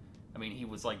game. I mean, he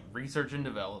was like research and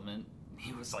development,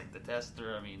 he was like the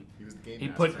tester, I mean, He was the game he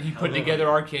master. put together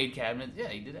arcade cabinets, yeah,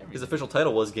 he did everything. His official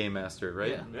title was Game Master,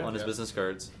 right? Yeah. On his business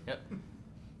cards. Yep.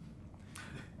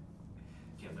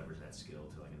 Can't leverage that skill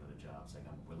to like another job. It's like,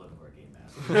 we're looking for a game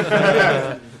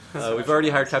master. We've already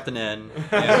hired Captain N,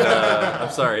 and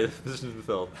I'm sorry, the position's been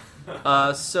filled.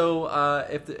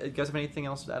 If you guys have anything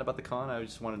else to add about the con, I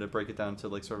just wanted to break it down to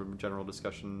like sort of a general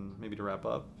discussion, maybe to wrap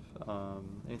up.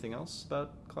 Anything else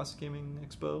about Classic Gaming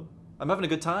Expo? I'm having a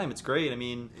good time. It's great. I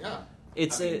mean, Yeah.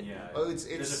 it's I mean, a. yeah, Oh, it's-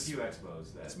 there's a few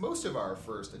expos that. It's most of our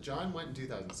first. John went in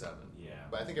 2007. Yeah.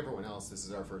 But I think everyone else, this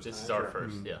is our first This time. is our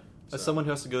first, yeah. As So- someone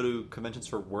who has to go to conventions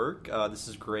for work, this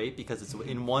is great because it's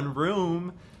in one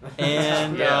room,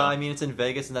 and Yeah. I mean it's in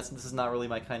Vegas, and this is not really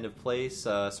my kind of place.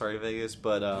 Sorry, Vegas,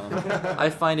 but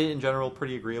I find it in general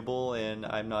pretty agreeable, and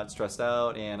I'm not stressed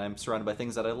out, and I'm surrounded by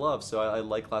things that I love. So I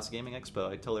like Classic Gaming Expo.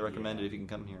 I totally recommend it if you can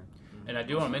come here. And I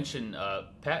do want to mention,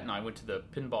 Pat and I went to the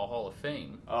Pinball Hall of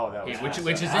Fame, Oh, that was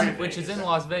which is in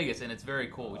Las Vegas, and it's very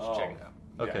cool. We should check it out.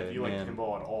 Yeah, Okay, if you like man.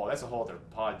 pinball and all, that's a whole other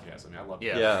podcast. I mean, I love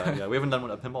Yeah. Yeah, we haven't done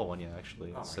a pinball one yet,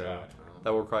 actually. Oh my so God. that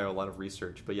will require a lot of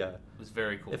research. But yeah, It was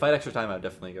very cool. if I had extra time, I'd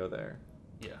definitely go there.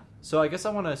 Yeah. So I guess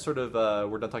I want to sort of,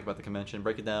 we're done talking about the convention,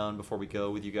 break it down before we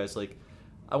go with you guys. Like,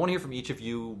 I want to hear from each of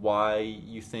you why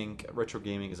you think retro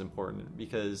gaming is important.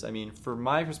 Because, I mean, from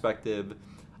my perspective,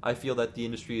 I feel that the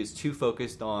industry is too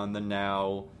focused on the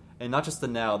now, and not just the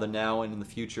now and in the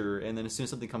future. And then as soon as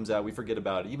something comes out, we forget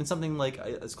about it. Even something like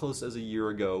as close as a year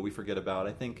ago, we forget about,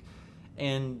 I think.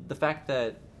 And the fact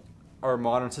that our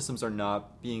modern systems are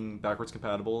not being backwards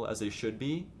compatible as they should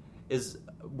be is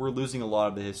we're losing a lot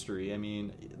of the history. I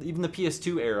mean, even the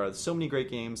PS2 era, there's so many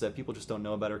great games that people just don't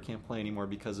know about or can't play anymore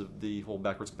because of the whole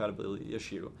backwards compatibility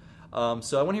issue.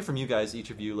 So I want to hear from you guys,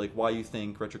 each of you, like why you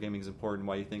think retro gaming is important,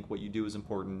 why you think what you do is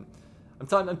important.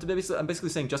 I'm basically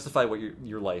saying justify what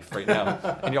your life right now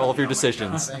and all of your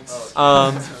decisions. Thanks.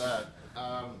 Um, Thanks for that.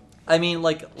 I mean,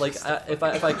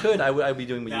 if I could, I'd be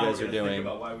doing what Now you guys we're are gonna doing. Think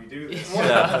about why we do this.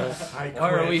 Yeah. Why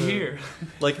are we here?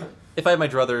 Like, if I had my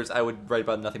druthers, I would write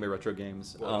about nothing but retro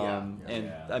games. Well, And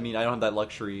yeah. I mean, I don't have that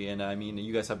luxury, and I mean,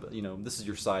 you guys have, this is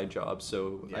your side job.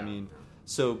 So I Yeah. mean,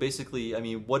 so basically, I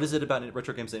mean, what is it about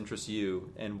retro games that interests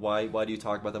you, and why do you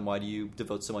talk about them? Why do you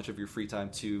devote so much of your free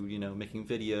time to making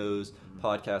videos,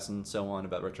 podcasts, and so on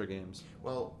about retro games?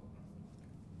 Well,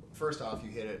 first off, you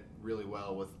hit it really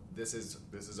well with this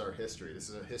is our history. This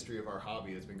is a history of our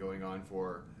hobby that's been going on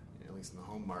for, at least in the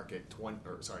home market,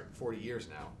 40 years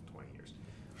now, 20 years.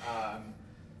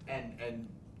 And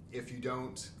if you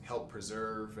don't help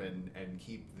preserve and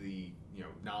keep the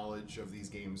knowledge of these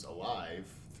games alive,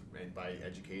 and by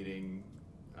educating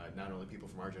not only people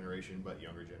from our generation but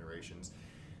younger generations,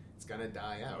 it's gonna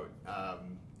die out.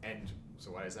 And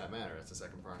so why does that matter? That's the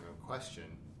second part of the question.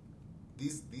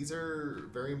 These are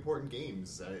very important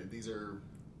games. These are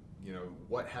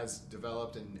what has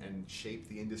developed and shaped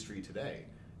the industry today.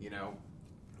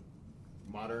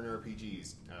 Modern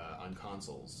RPGs on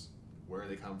consoles. Where do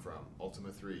they come from?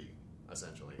 Ultima 3,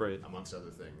 essentially, Right. amongst other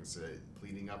things,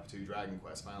 leading up to Dragon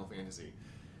Quest, Final Fantasy.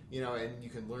 And you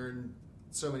can learn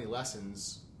so many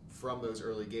lessons from those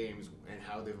early games and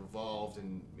how they've evolved,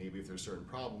 and maybe if there's certain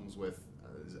problems with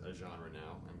a genre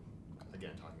now. I'm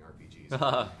again talking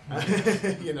RPGs.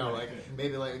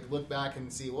 Maybe look back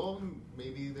and see, well,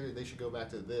 maybe they should go back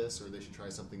to this, or they should try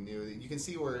something new. You can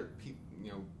see where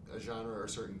a genre or a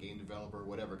certain game developer or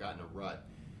whatever got in a rut.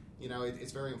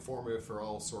 It's very informative for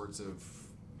all sorts of,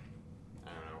 I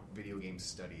don't know, video game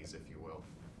studies, if you will.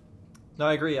 No,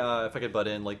 I agree. If I could butt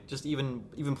in, like just even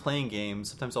playing games,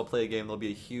 sometimes I'll play a game. There'll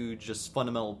be a huge, just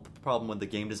fundamental problem with the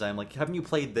game design. Like, haven't you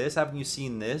played this? Haven't you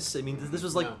seen this? I mean, this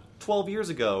was like 12 years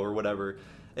ago or whatever.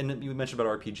 And you mentioned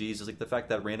about RPGs. It's like the fact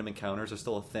that random encounters are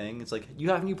still a thing. It's like,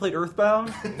 haven't you played Earthbound?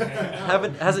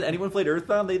 Hasn't anyone played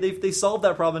Earthbound? They solved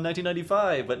that problem in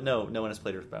 1995, but no one has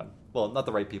played Earthbound. Well, not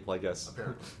the right people, I guess.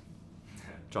 Apparently.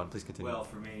 John, please continue. Well,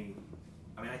 for me,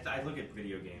 I mean, I look at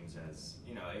video games as,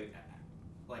 you know,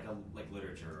 like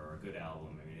literature or a good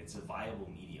album. I mean, it's a viable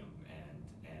medium,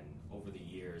 and over the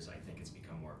years, I think it's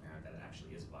become more apparent that it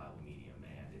actually is a viable medium,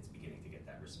 and it's beginning to get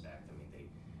that respect. I mean,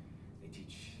 they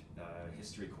teach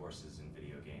history courses in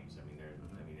video games. I mean,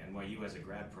 NYU has a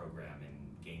grad program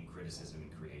in game criticism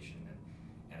and creation,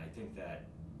 and I think that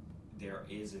there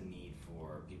is a need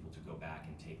for people to go back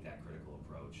and take that critical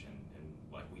approach, and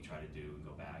what we try to do,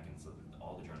 go back, and so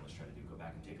all the journalists try to do, go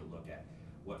back and take a look at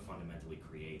what fundamentally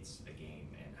creates a game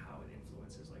and how it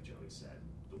influences, like Joey said,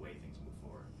 the way things move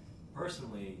forward.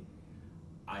 Personally,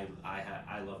 I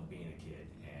loved being a kid,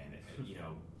 and you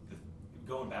know,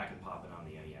 going back and popping on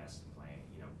the NES and playing,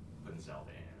 you know, putting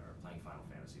Zelda in or playing Final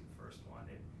Fantasy, the first one.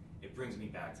 It brings me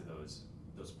back to those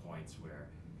points where,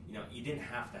 you know, you didn't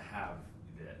have to have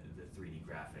the 3D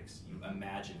graphics. You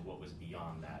imagined what was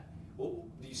beyond that. Well,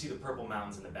 you see the purple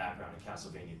mountains in the background in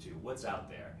Castlevania 2. What's out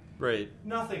there? Right.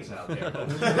 Nothing's out there. But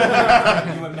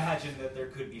you imagine that there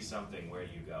could be something. Where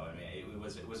do you go? I mean,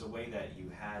 it was a way that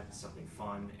you had something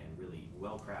fun and really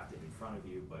well crafted in front of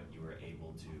you, but you were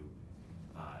able to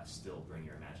still bring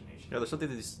your imagination. Yeah, there's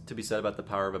something to be said about the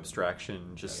power of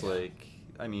abstraction. Just like,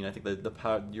 I mean, I think the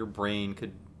power, your brain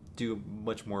could do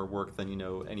much more work than, you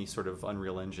know, any sort of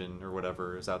Unreal Engine or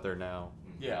whatever is out there now.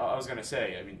 Yeah, I was going to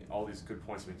say, I mean, all these good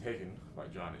points have been taken by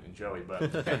John and Joey,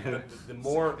 but the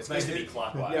more... It's nice to be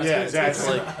clockwise. Yeah,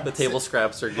 exactly. It's like the table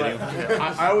scraps are getting...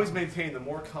 I always maintain the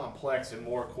more complex and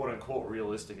more quote-unquote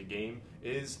realistic a game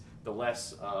is, the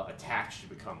less attached you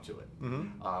become to it.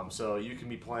 Mm-hmm. So you can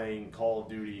be playing Call of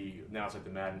Duty, now it's like the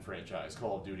Madden franchise,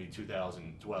 Call of Duty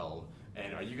 2012,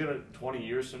 and are you going to, 20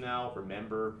 years from now,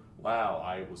 remember, wow,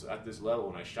 I was at this level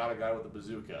and I shot a guy with a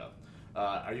bazooka?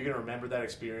 Are you going to remember that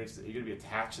experience? Are you going to be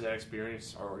attached to that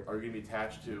experience? Or are you going to be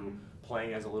attached to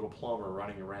playing as a little plumber,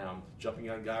 running around, jumping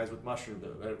on guys with mushrooms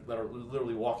that are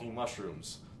literally walking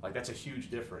mushrooms? Like, that's a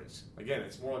huge difference. Again,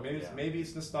 it's more maybe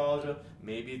it's nostalgia,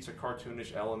 maybe it's a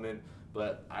cartoonish element,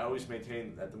 but I always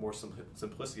maintain that the more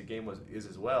simplistic a game is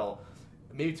as well,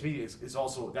 maybe to me it's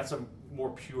also, that's a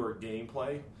more pure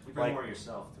gameplay. You bring more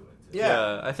yourself to it.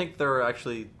 Yeah, I think there are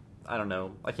actually... I don't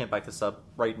know. I can't back this up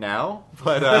right now,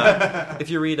 but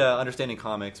if you read Understanding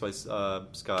Comics by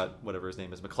Scott, whatever his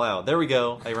name is, McCloud. There we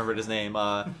go. I remembered his name.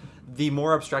 The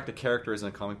more abstract a character is in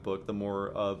a comic book, the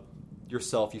more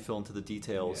yourself you fill into the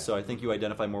details. Yeah. So I think you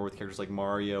identify more with characters like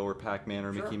Mario or Pac-Man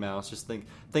or Mickey Mouse. Just think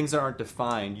things that aren't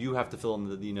defined, you have to fill in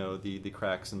the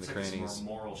cracks and the crannies. It's a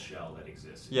moral shell that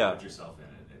exists. You put yourself in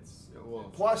it.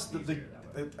 Plus,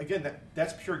 again,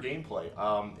 that's pure gameplay.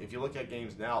 If you look at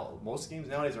games now, most games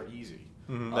nowadays are easy.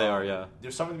 Mm-hmm, they are, yeah.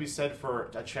 There's something to be said for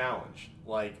a challenge.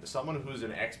 Like, someone who's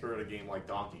an expert at a game like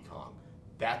Donkey Kong,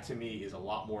 that to me is a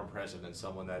lot more impressive than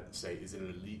someone that, say, is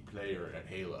an elite player at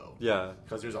Halo. Yeah.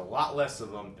 Because there's a lot less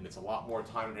of them, and it's a lot more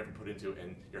time and effort put into it,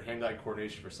 and your hand-eye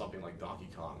coordination for something like Donkey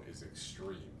Kong is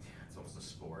extreme. It's almost a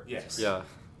sport. Yes. Yeah.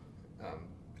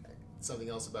 Something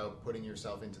else about putting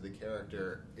yourself into the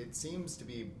character, it seems to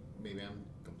be, maybe I'm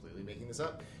completely making this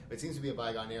up, but it seems to be a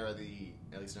bygone era,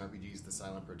 at least in RPGs, the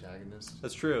silent protagonist.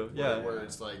 That's true, yeah. Where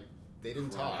it's like, they didn't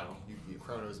talk.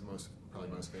 Chrono is probably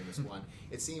the most famous one.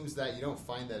 It seems that you don't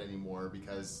find that anymore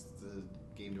because the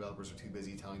game developers are too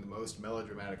busy telling the most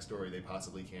melodramatic story they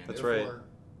possibly can. That's Therefore, right.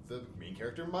 The main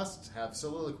character must have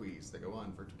soliloquies that go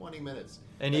on for 20 minutes.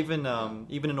 And even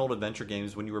in old adventure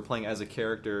games, when you were playing as a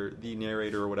character, the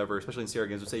narrator or whatever, especially in CR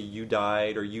games, would say you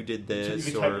died or you did this.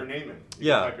 You can type your name in.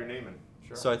 Type your name in.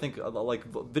 Sure. So I think like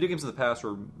video games of the past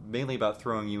were mainly about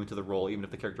throwing you into the role, even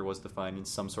if the character was defined in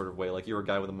some sort of way. Like, you're a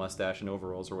guy with a mustache and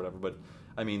overalls or whatever. But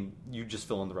I mean, you just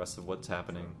fill in the rest of what's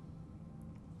happening.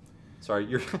 Sorry,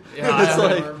 you're. Yeah, it's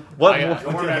like what?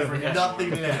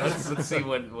 Nothing left. Let's see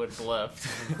what's left.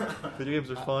 Video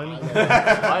games are fun.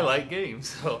 I like games.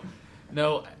 So,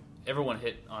 no, everyone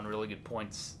hit on really good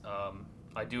points.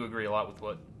 I do agree a lot with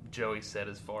what Joey said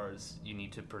as far as you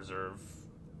need to preserve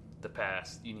the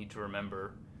past. You need to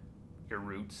remember your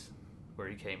roots, where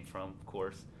you came from, of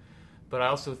course. But I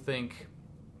also think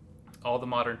all the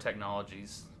modern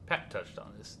technologies, Pat touched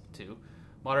on this too,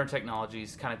 modern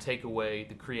technologies kind of take away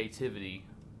the creativity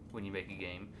when you make a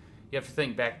game. You have to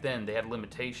think back then they had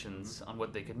limitations on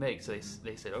what they could make. So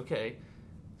they said, okay,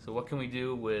 so what can we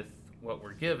do with what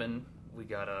we're given? we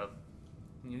got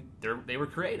they were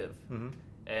creative,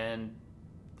 and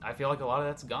I feel like a lot of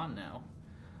that's gone now.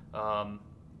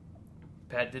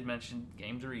 Pat did mention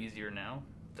games are easier now.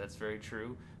 That's very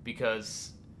true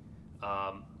because,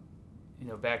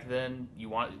 back then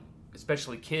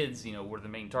especially kids, were the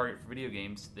main target for video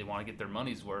games. They want to get their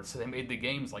money's worth, so they made the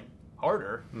games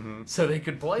harder, so they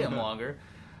could play them longer.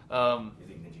 You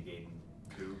think Ninja Gaiden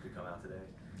 2 could come out today?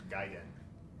 Gaiden.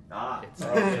 Ah.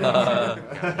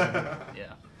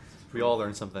 Yeah. We all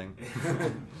learned something.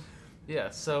 Yeah.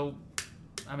 So,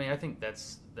 I think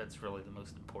that's really the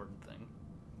most important thing.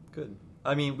 Good.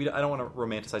 I don't want to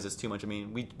romanticize this too much.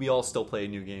 We all still play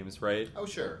new games, right? Oh,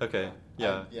 sure. Okay.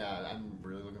 Yeah. I'm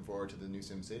really looking forward to the new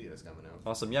SimCity that's coming out.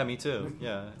 Awesome. Yeah, me too.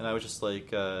 Yeah. And I was just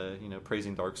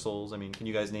praising Dark Souls. Can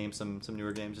you guys name some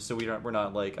newer games just so we're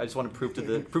not I just want to prove to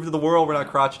the world we're not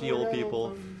crotchety old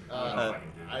people. I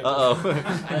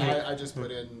just put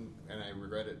in, and I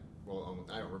regret it. Well,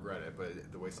 I don't regret it,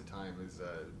 but the waste of time is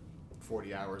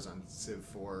 40 hours on Civ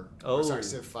 4. Oh.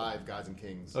 Civ 5, Gods and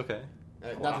Kings. Okay.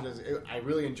 I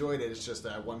really enjoyed it. It's just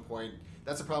that at one point,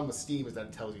 that's the problem with Steam is that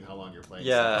it tells you how long you're playing.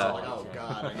 Yeah. So I'm like, oh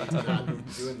god, I need to not be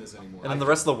doing this anymore. And then the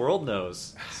rest of the world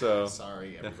knows. So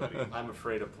sorry, everybody. I'm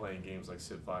afraid of playing games like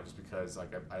Civ 5 just because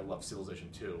I love Civilization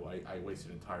 2. I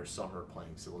wasted an entire summer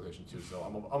playing Civilization 2,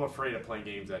 so I'm afraid of playing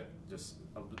games that just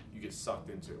you get sucked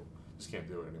into. Just can't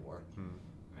do it anymore.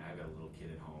 I've got a little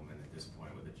kid at home, and at this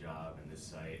point with a job and this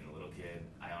site and a little kid,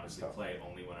 I honestly play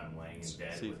only when I'm laying in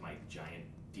bed with my giant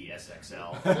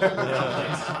DSXL.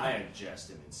 I just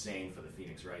am insane for the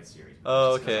Phoenix Wright series.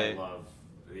 Oh, okay. I love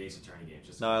the Ace Attorney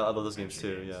games. No, I love those games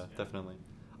too. Yeah, definitely.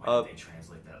 Why did they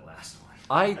translate that last one?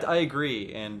 I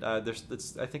agree, and I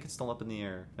think it's still up in the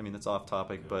air. That's off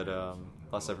topic, but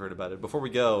last I've heard about it. Before we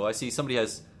go, I see somebody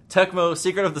has Tecmo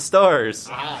Secret of the Stars.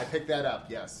 I picked that up.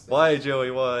 Yes. Why,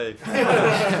 Joey? Why?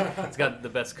 It's got the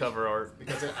best cover art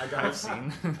because I got it.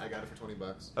 I got it for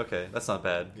 $20. Okay, that's not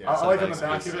bad. Yeah, I like on the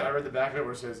back of it. I read the back of it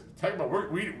where it says,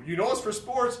 "Tecmo, you know us for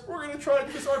sports. We're going to try to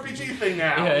do this RPG thing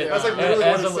now." Yeah, that's literally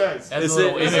what it says.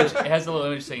 It has a little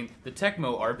image saying the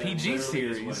Tecmo RPG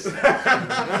series.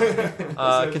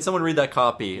 Can someone read that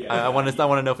copy? I want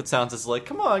to know if it sounds as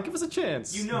come on, give us a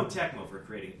chance. You know Tecmo for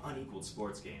creating unequaled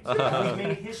sports games. We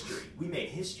made history. We made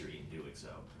history in doing so.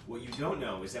 What you don't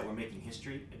know is that we're making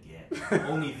history again.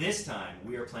 Only this time,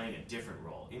 we are playing a different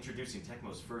role, introducing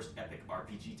Tecmo's first epic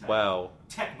RPG title. Wow.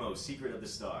 Tecmo Secret of the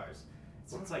Stars. It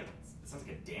sounds like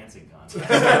a dancing contest.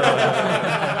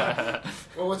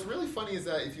 Well, what's really funny is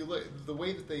that if you look, the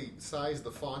way that they size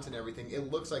the font and everything,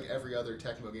 it looks like every other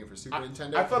Tecmo game for Super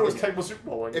Nintendo. I thought it was Tecmo Super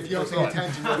Bowl. If you don't pay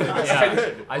attention, you'll think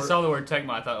yeah, I saw the word Tecmo.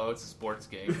 I thought, it's a sports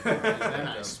game. And then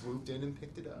I swooped in and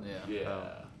picked it up.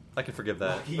 Yeah. I can forgive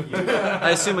that. I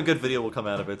assume a good video will come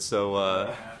out of it, so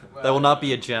that will not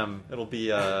be a gem. It'll be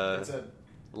it's a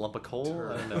lump of coal?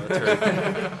 turd. I don't know. A turd.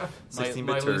 16-bit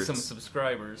might lose turds. some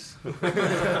subscribers.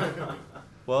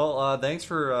 Well, thanks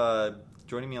for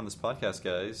joining me on this podcast,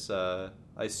 guys.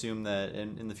 I assume that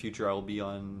in the future I will be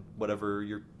on whatever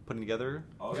you're putting together.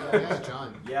 Oh, yeah,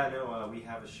 John. Yeah, no, we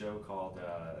have a show called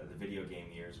The Video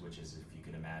Game Years, which is, if you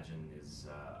can imagine, is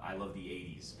I love the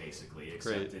 80s, basically,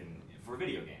 except for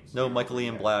video games. No Michael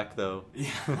Ian Black, though.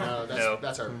 Yeah. No,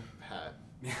 that's our hat.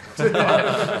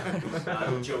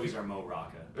 Joey's our Mo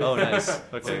Rocca. Oh, nice.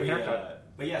 Okay.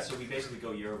 But yeah, so we basically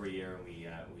go year over year, and we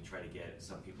try to get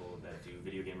some people that do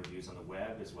video game reviews on the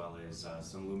web, as well as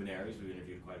some luminaries. We've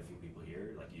interviewed quite a few people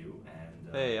here, like you.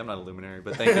 And hey, I'm not a luminary,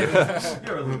 but thank you.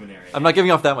 You're a luminary. I'm not giving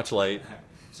off that much light.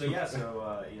 So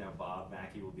Bob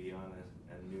Mackey will be on a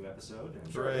new episode.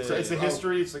 And Right. It's the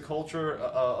history, it's the culture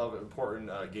of important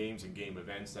games and game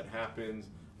events that happens.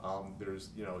 There's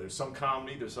some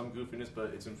comedy, there's some goofiness,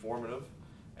 but it's informative,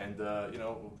 and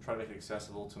we'll try to make it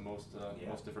accessible to most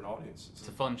different audiences. It's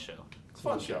a fun show. It's a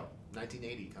fun show.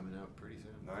 1980 coming out pretty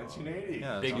soon. 1980.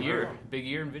 Yeah, Big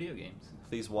year in video games.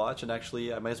 Please watch, and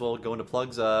actually, I might as well go into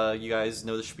plugs. You guys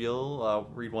know the spiel.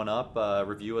 Read one up.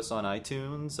 Review us on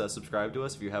iTunes. Subscribe to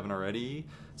us if you haven't already.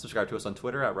 Subscribe to us on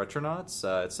Twitter at Retronauts,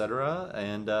 etc.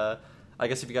 And I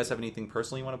guess if you guys have anything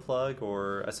personally you want to plug,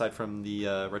 or aside from the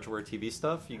RetroWare TV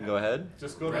stuff, you can go ahead.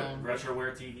 Just go to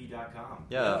RetroWareTV.com.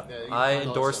 Yeah, you can I find all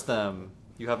endorse stuff. them.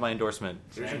 You have my endorsement.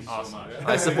 Thanks Awesome. so much.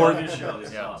 I support- this show. This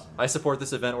is awesome. I support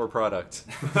this event or product.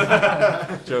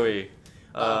 Joey,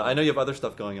 I know you have other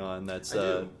stuff going on. That's I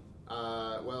do.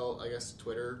 Well, I guess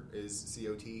Twitter is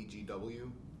COTGW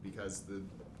because the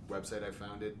website I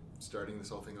founded starting this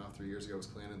whole thing off 3 years ago was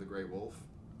Clan of the Grey Wolf,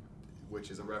 which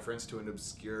is a reference to an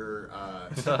obscure...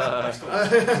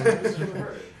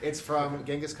 it's from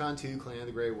Genghis Khan 2, Clan of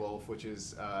the Grey Wolf, which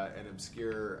is an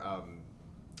obscure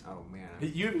Oh man.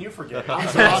 You forget. I'm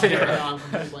so off here. I'm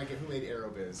completely blanking. Who made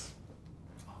Aerobiz?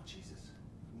 Oh Jesus,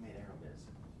 who made Aerobiz?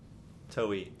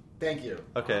 Toei. Thank you.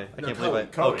 Okay, I No, can't believe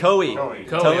it. Koei. Oh, Koei.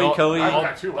 Koei.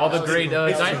 Koei. all the great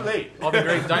It's too late. all the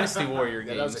great Dynasty Warrior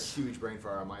Yeah, that was a games. huge brain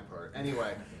fart on my part.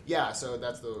 Anyway, yeah. So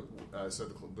that's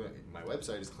my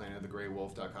website is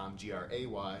clanofthegraywolf.com. GRAY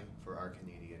for our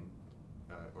Canadian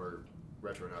or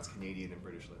Retronauts Canadian and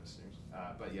British listeners.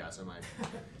 But yeah, so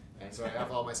and so I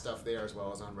have all my stuff there as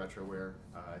well as on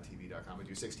RetrowareTV.com. I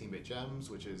do 16-bit gems,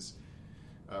 which is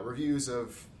reviews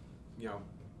of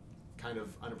kind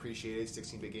of unappreciated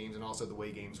 16-bit games, and also the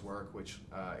way games work, which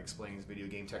explains video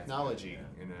game technology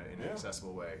in an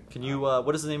accessible way. Can you?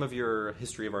 What is the name of your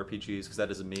history of RPGs? Because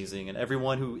that is amazing, and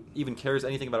everyone who even cares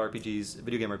anything about RPGs,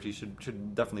 video game RPGs,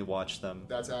 should definitely watch them.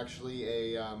 That's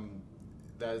actually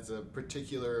that's a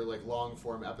particular long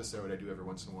form episode I do every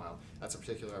once in a while. That's a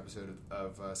particular episode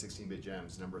of 16-bit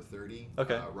gems, number 30.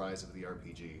 Okay. Rise of the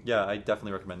RPG. Yeah, I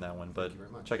definitely recommend that one. But Thank you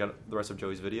very much. check out the rest of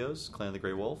Joey's videos. Clan of the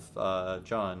Grey Wolf.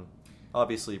 John,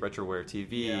 obviously Retroware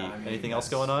TV. Yeah, I mean, Anything else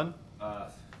going on?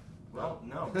 Well,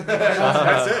 no.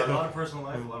 That's it. A lot of personal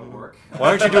life, a lot of work. Why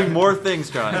aren't you doing more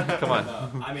things, John? Come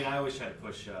on. I mean, I always try to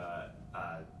push the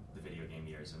video game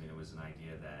years. I mean, it was an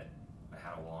idea that I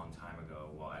had a long time ago.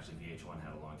 Well, actually, VH1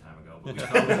 had a long time ago. But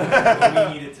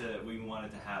we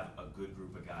wanted to have a good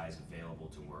group of guys available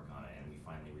to work on it, and we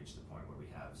finally reached the point where we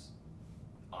have,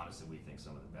 honestly, we think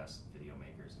some of the best video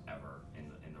makers ever in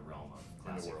the realm of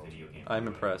classic video game. I'm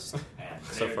impressed And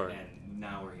so far. And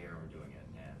now we're here and we're doing it.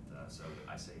 And so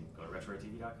I say go to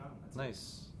RetroTV.com.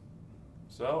 Nice.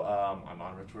 So, I'm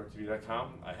on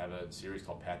RetroTV.com. I have a series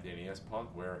called Pat the NES Punk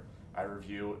where I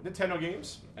review Nintendo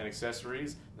games and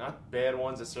accessories. Not bad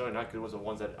ones necessarily, not good ones, the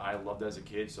ones that I loved as a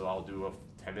kid. So I'll do a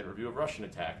 10-minute review of Russian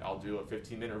Attack. I'll do a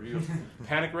 15-minute review of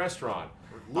Panic Restaurant.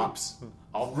 Loops.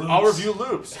 I'll review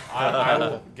Loops. I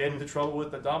will get into trouble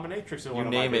with the Dominatrix in one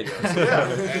of my name it.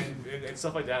 videos. Yeah, and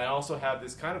stuff like that. I also have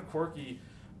this kind of quirky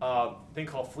thing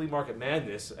called Flea Market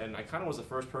Madness, and I kind of was the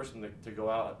first person to go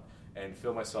out and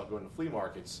feel myself going to flea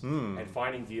markets and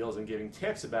finding deals and giving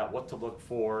tips about what to look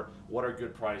for, what are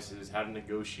good prices, how to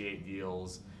negotiate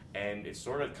deals, and it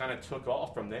sort of kind of took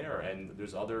off from there. And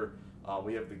there's other,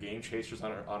 we have the Game Chasers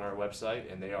on our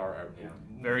website, and they are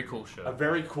Very cool show. a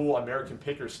very cool American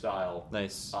Picker style,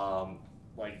 Nice.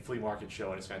 flea market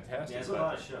show, and it's fantastic. Yeah, there's a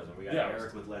lot of shows. We got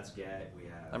Eric with Let's Get. We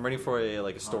have. I'm ready for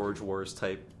a Storage Wars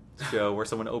type show where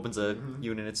someone opens a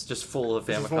unit, it's just full of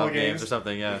Just full Famicom of games games. or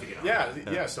something. Yeah.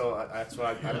 Yeah. So that's what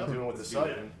I've been doing with the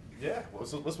site. And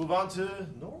let's move on to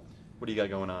Norm. What do you got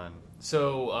going on?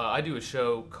 So I do a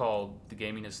show called The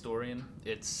Gaming Historian.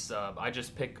 It's I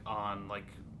just pick on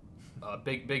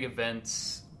big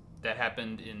events that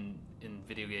happened in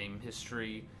video game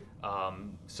history,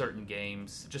 certain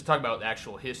games. Just talk about the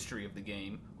actual history of the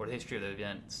game or the history of the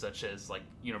event, such as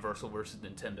Universal versus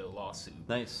Nintendo lawsuit.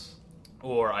 Nice.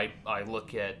 Or I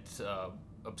look at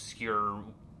obscure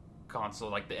console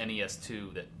like the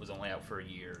NES2 that was only out for a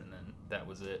year and then that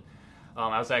was it.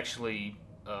 I was actually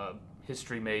a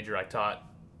history major. I taught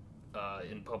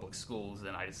in public schools,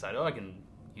 and I decided, I can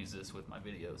use this with my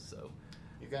videos. So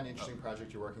You've got an interesting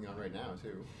project you're working on right now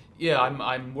too. yeah,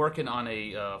 I'm working on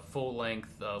a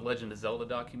full-length Legend of Zelda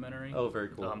documentary. Oh, very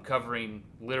cool. Covering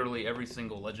literally every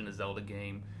single Legend of Zelda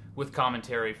game with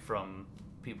commentary from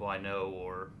people I know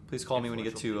or. Please call me when you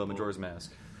get to influential Majora's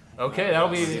Mask. people. Okay,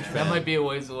 that might be a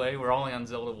ways away. We're only on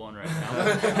Zelda 1 right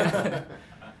now.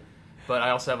 But I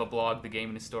also have a blog,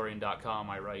 thegaminghistorian.com.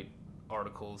 I write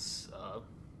articles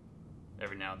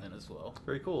every now and then as well.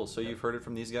 Very cool. So you've heard it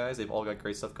from these guys. They've all got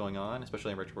great stuff going on,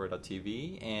 especially on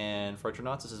Retroware.tv. And for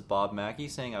Retronauts, this is Bob Mackey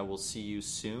saying I will see you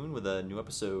soon with a new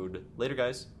episode. Later,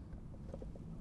 guys.